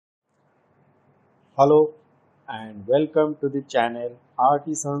Hello and welcome to the channel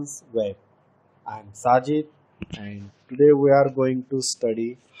Artisans Web. I am Sajid and today we are going to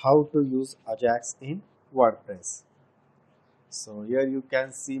study how to use Ajax in WordPress. So here you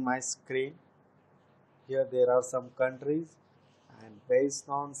can see my screen. Here there are some countries and based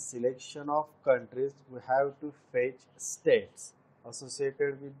on selection of countries we have to fetch states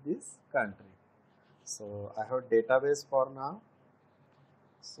associated with this country. So I have database for now.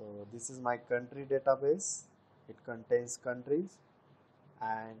 So this is my country database. It contains countries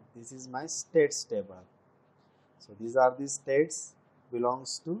and this is my states table. So these are the states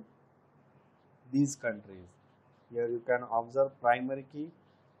belongs to these countries. Here you can observe primary key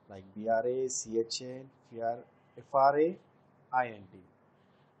like BRA, CHN, FRA, INT,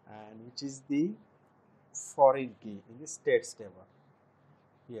 and which is the foreign key in the states table.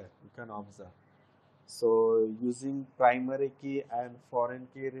 Here you can observe. So using primary key and foreign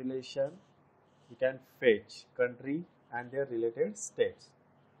key relation, you can fetch country and their related states.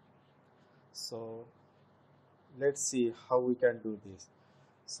 So let's see how we can do this.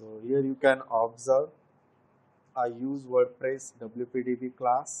 So here you can observe I use WordPress WPDB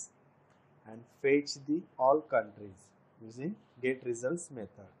class and fetch the all countries using get results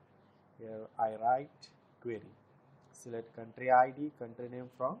method. Here I write query, select country ID, country name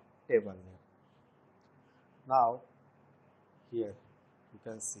from table name. Now here you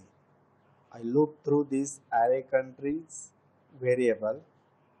can see I look through this array countries variable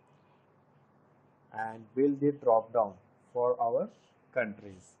and build the drop down for our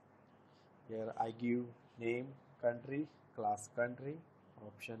countries. Here I give name country, class country,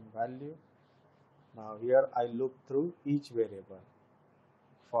 option value. Now here I look through each variable.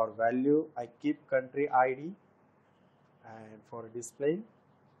 For value I keep country ID and for display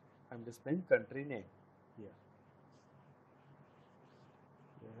I am displaying country name. Here,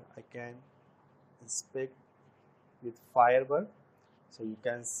 here I can inspect with Firebird. So you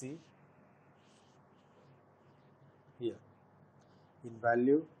can see here in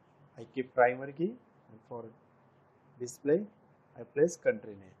value I keep primary key and for display I place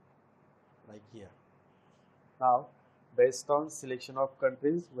country name like here. Now based on selection of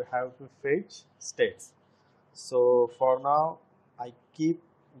countries we have to fetch states. So for now I keep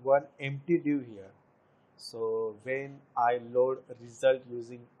one empty div here. So when I load result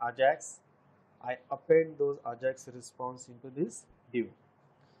using Ajax, I append those Ajax response into this div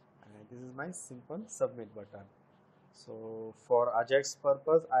and this is my simple submit button. So for Ajax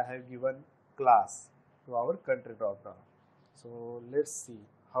purpose I have given class to our country dropdown. So let's see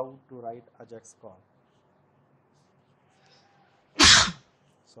how to write Ajax call.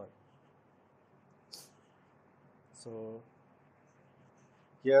 Sorry. So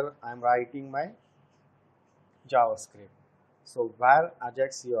here I am writing my JavaScript. So where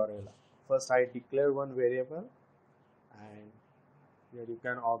Ajax URL. First I declare one variable and here you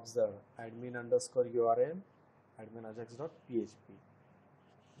can observe admin underscore URL admin ajax.php.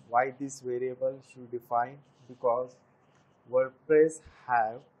 Why this variable should define? Because WordPress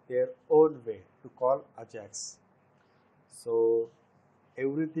have their own way to call Ajax. So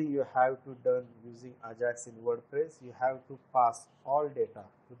everything you have to done using Ajax in WordPress, you have to pass all data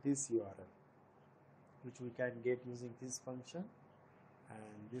to this URL, which we can get using this function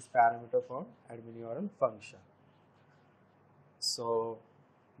and this parameter from admin URL function. So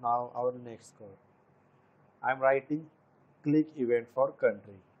now our next code. I am writing click event for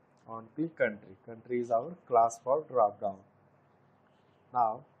country. On click country, country is our class for dropdown.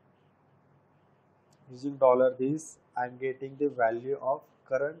 Now using $this I am getting the value of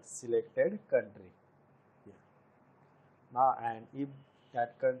current selected country here. Now and if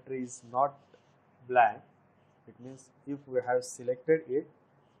that country is not blank, it means if we have selected it,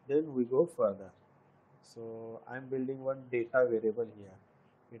 then we go further. So I am building one data variable here.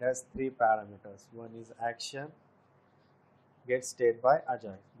 It has three parameters. One is action, get state by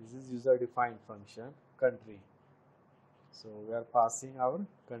Ajax. This is user defined function country. So we are passing our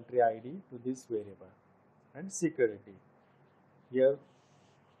country ID to this variable and security. Here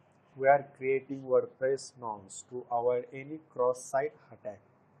we are creating WordPress nonce to avoid any cross-site attack.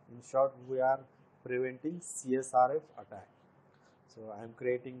 In short, we are preventing CSRF attack. So I am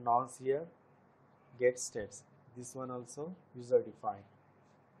creating nonce here, get states. This one also user defined.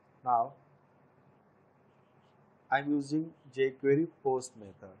 Now I am using jQuery post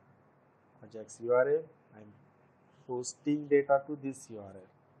method. Ajax URL, I am posting data to this URL,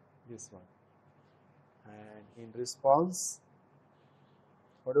 this one. And in response,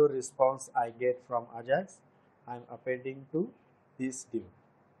 whatever response I get from Ajax, I am appending to this div,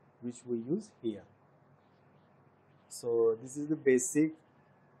 which we use here. So this is the basic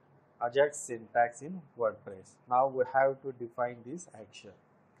Ajax syntax in WordPress. Now we have to define this action.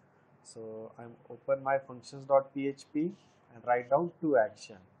 So I'm open my functions.php and write down two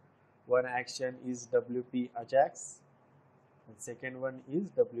action. One action is WP Ajax and second one is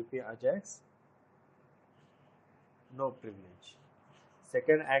WP Ajax no privilege.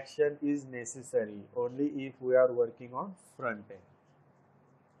 Second action is necessary only if we are working on front end.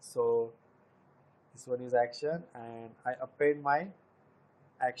 So this one is action and I append my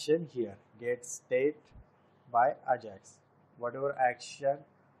action here, get state by Ajax. Whatever action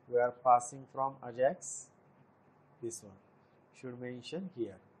we are passing from Ajax, this one should mention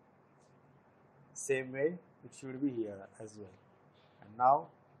here. Same way it should be here as well. And now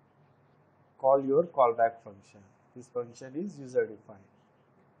call your callback function. This function is user defined.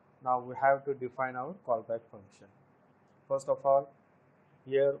 Now we have to define our callback function. First of all,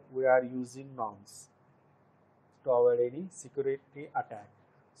 here we are using nonce to avoid any security attack.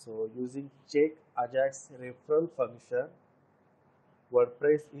 So using check Ajax referral function,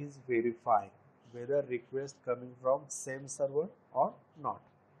 WordPress is verifying whether request coming from same server or not.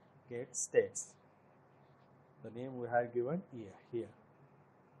 Get states. The name we have given here.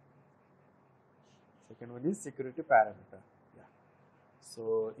 Second one is security parameter. Yeah.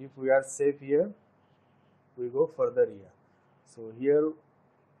 So if we are safe here, we go further here. So here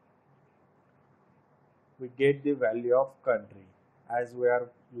we get the value of country as we are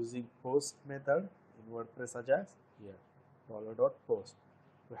using post method in WordPress Ajax here $.post.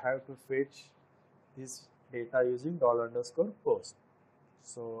 We have to fetch this data using $_post.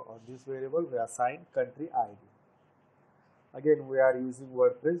 So on this variable we assign country ID. Again we are using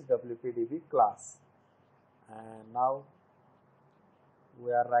WordPress WPDB class, and now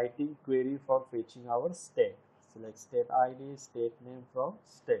we are writing query for fetching our state. Select state ID, state name from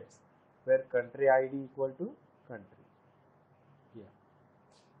states, where country ID equal to country here.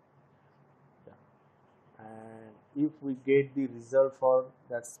 Yeah. And if we get the result for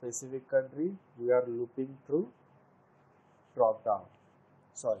that specific country, we are looping through drop down.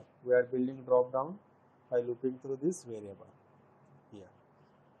 Sorry, we are building drop down by looping through this variable here.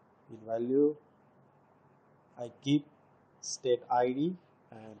 In value I keep state ID,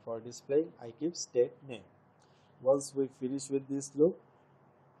 and for display I keep state name. Once we finish with this loop,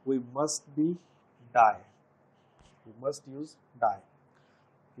 we must be die. We must use die.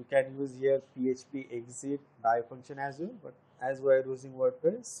 You can use here PHP exit die function as well, but as we are using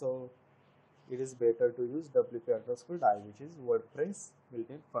WordPress, so it is better to use WP_die, which is WordPress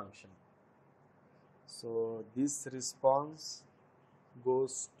built-in function. So this response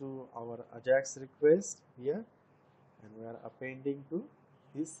goes to our Ajax request here, and we are appending to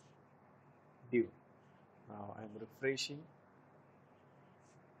this div. Now I am refreshing.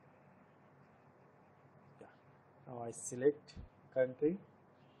 Yeah. Now I select country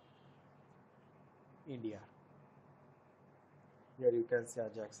India. Here you can see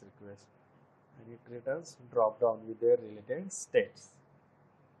Ajax request, and it returns drop down with their related states.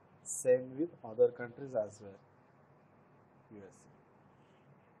 Same with other countries as well. USA.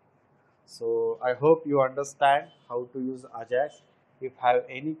 So I hope you understand how to use Ajax. If you have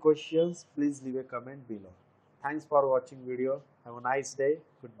any questions, please leave a comment below. Thanks for watching video. Have a nice day.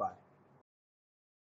 Goodbye.